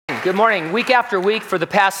Good morning. Week after week for the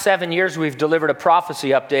past 7 years, we've delivered a prophecy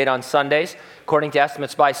update on Sundays. According to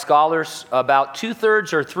estimates by scholars, about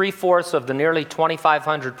 2/3 or 3/4 of the nearly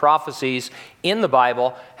 2,500 prophecies in the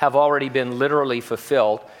Bible have already been literally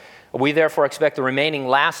fulfilled. We therefore expect the remaining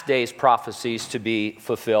last days prophecies to be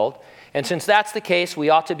fulfilled. And since that's the case,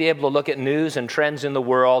 we ought to be able to look at news and trends in the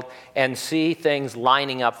world and see things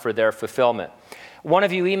lining up for their fulfillment. One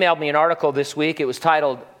of you emailed me an article this week. It was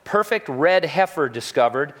titled, "Perfect Red Heifer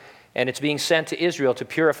Discovered," and it's being sent to Israel to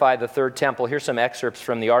purify the third temple. Here's some excerpts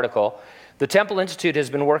from the article. The Temple Institute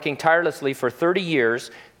has been working tirelessly for 30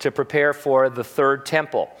 years to prepare for the third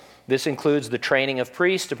temple. This includes the training of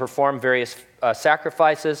priests to perform various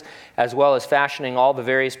sacrifices, as well as fashioning all the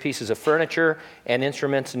various pieces of furniture and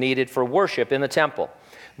instruments needed for worship in the temple.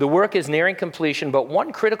 The work is nearing completion, but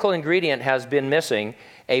one critical ingredient has been missing: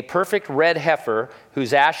 a perfect red heifer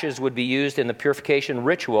whose ashes would be used in the purification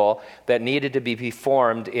ritual that needed to be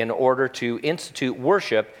performed in order to institute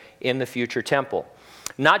worship in the future temple.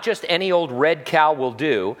 Not just any old red cow will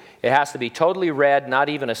do. It has to be totally red, not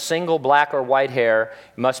even a single black or white hair.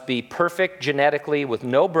 It must be perfect genetically with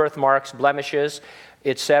no birthmarks, blemishes,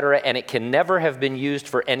 etc., and it can never have been used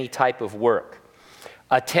for any type of work.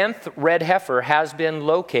 A 10th red heifer has been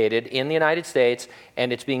located in the United States,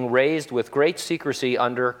 and it's being raised with great secrecy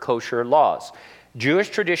under kosher laws. Jewish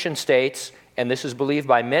tradition states, and this is believed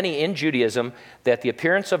by many in Judaism, that the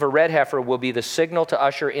appearance of a red heifer will be the signal to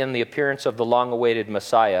usher in the appearance of the long-awaited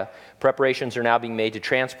Messiah. Preparations are now being made to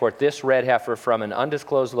transport this red heifer from an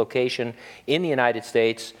undisclosed location in the United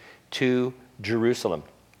States to Jerusalem.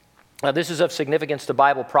 Now, this is of significance to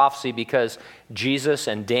Bible prophecy because Jesus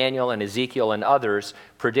and Daniel and Ezekiel and others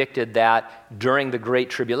predicted that during the Great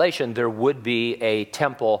Tribulation there would be a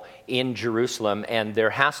temple in Jerusalem, and there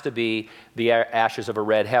has to be the ashes of a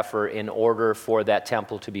red heifer in order for that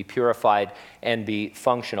temple to be purified and be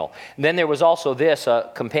functional. And then there was also this, a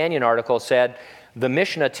companion article said, the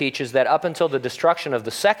Mishnah teaches that up until the destruction of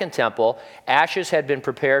the second temple, ashes had been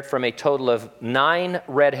prepared from a total of 9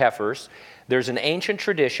 red heifers. There's an ancient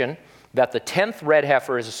tradition that the 10th red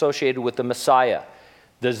heifer is associated with the Messiah.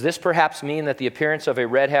 Does this perhaps mean that the appearance of a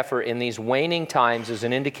red heifer in these waning times is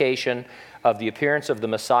an indication of the appearance of the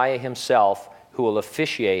Messiah himself, who will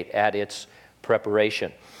officiate at its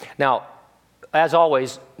preparation? Now, as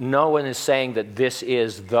always, no one is saying that this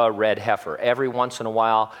is the red heifer. Every once in a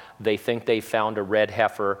while, they think they found a red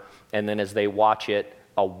heifer, and then as they watch it,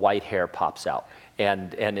 a white hair pops out.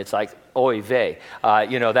 And it's like, oy vey,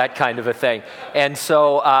 that kind of a thing. And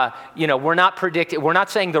so, we're not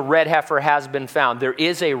saying the red heifer has been found. There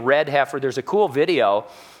is a red heifer. There's a cool video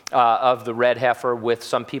of the red heifer with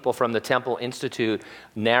some people from the Temple Institute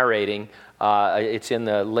narrating. It's in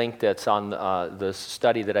the link that's on the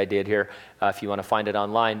study that I did here, if you want to find it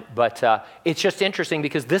online. But it's just interesting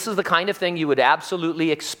because this is the kind of thing you would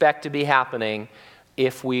absolutely expect to be happening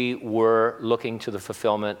if we were looking to the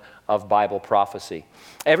fulfillment of Bible prophecy.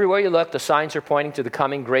 Everywhere you look, the signs are pointing to the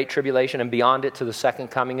coming Great Tribulation and beyond it to the second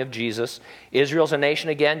coming of Jesus. Israel's a nation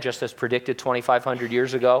again, just as predicted 2,500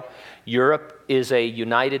 years ago. Europe is a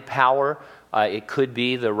united power. It could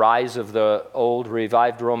be the rise of the old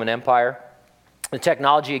revived Roman Empire. The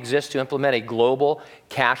technology exists to implement a global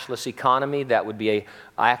cashless economy that would be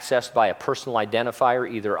accessed by a personal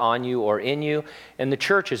identifier either on you or in you. And the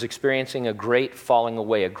church is experiencing a great falling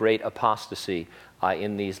away, a great apostasy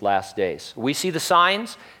in these last days. We see the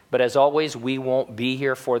signs, but as always, we won't be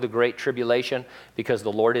here for the Great Tribulation because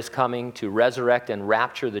the Lord is coming to resurrect and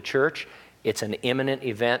rapture the church. It's an imminent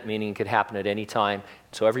event, meaning it could happen at any time.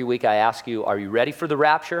 So every week I ask you, are you ready for the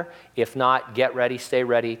rapture? If not, get ready, stay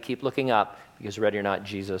ready, keep looking up, because ready or not,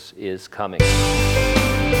 Jesus is coming.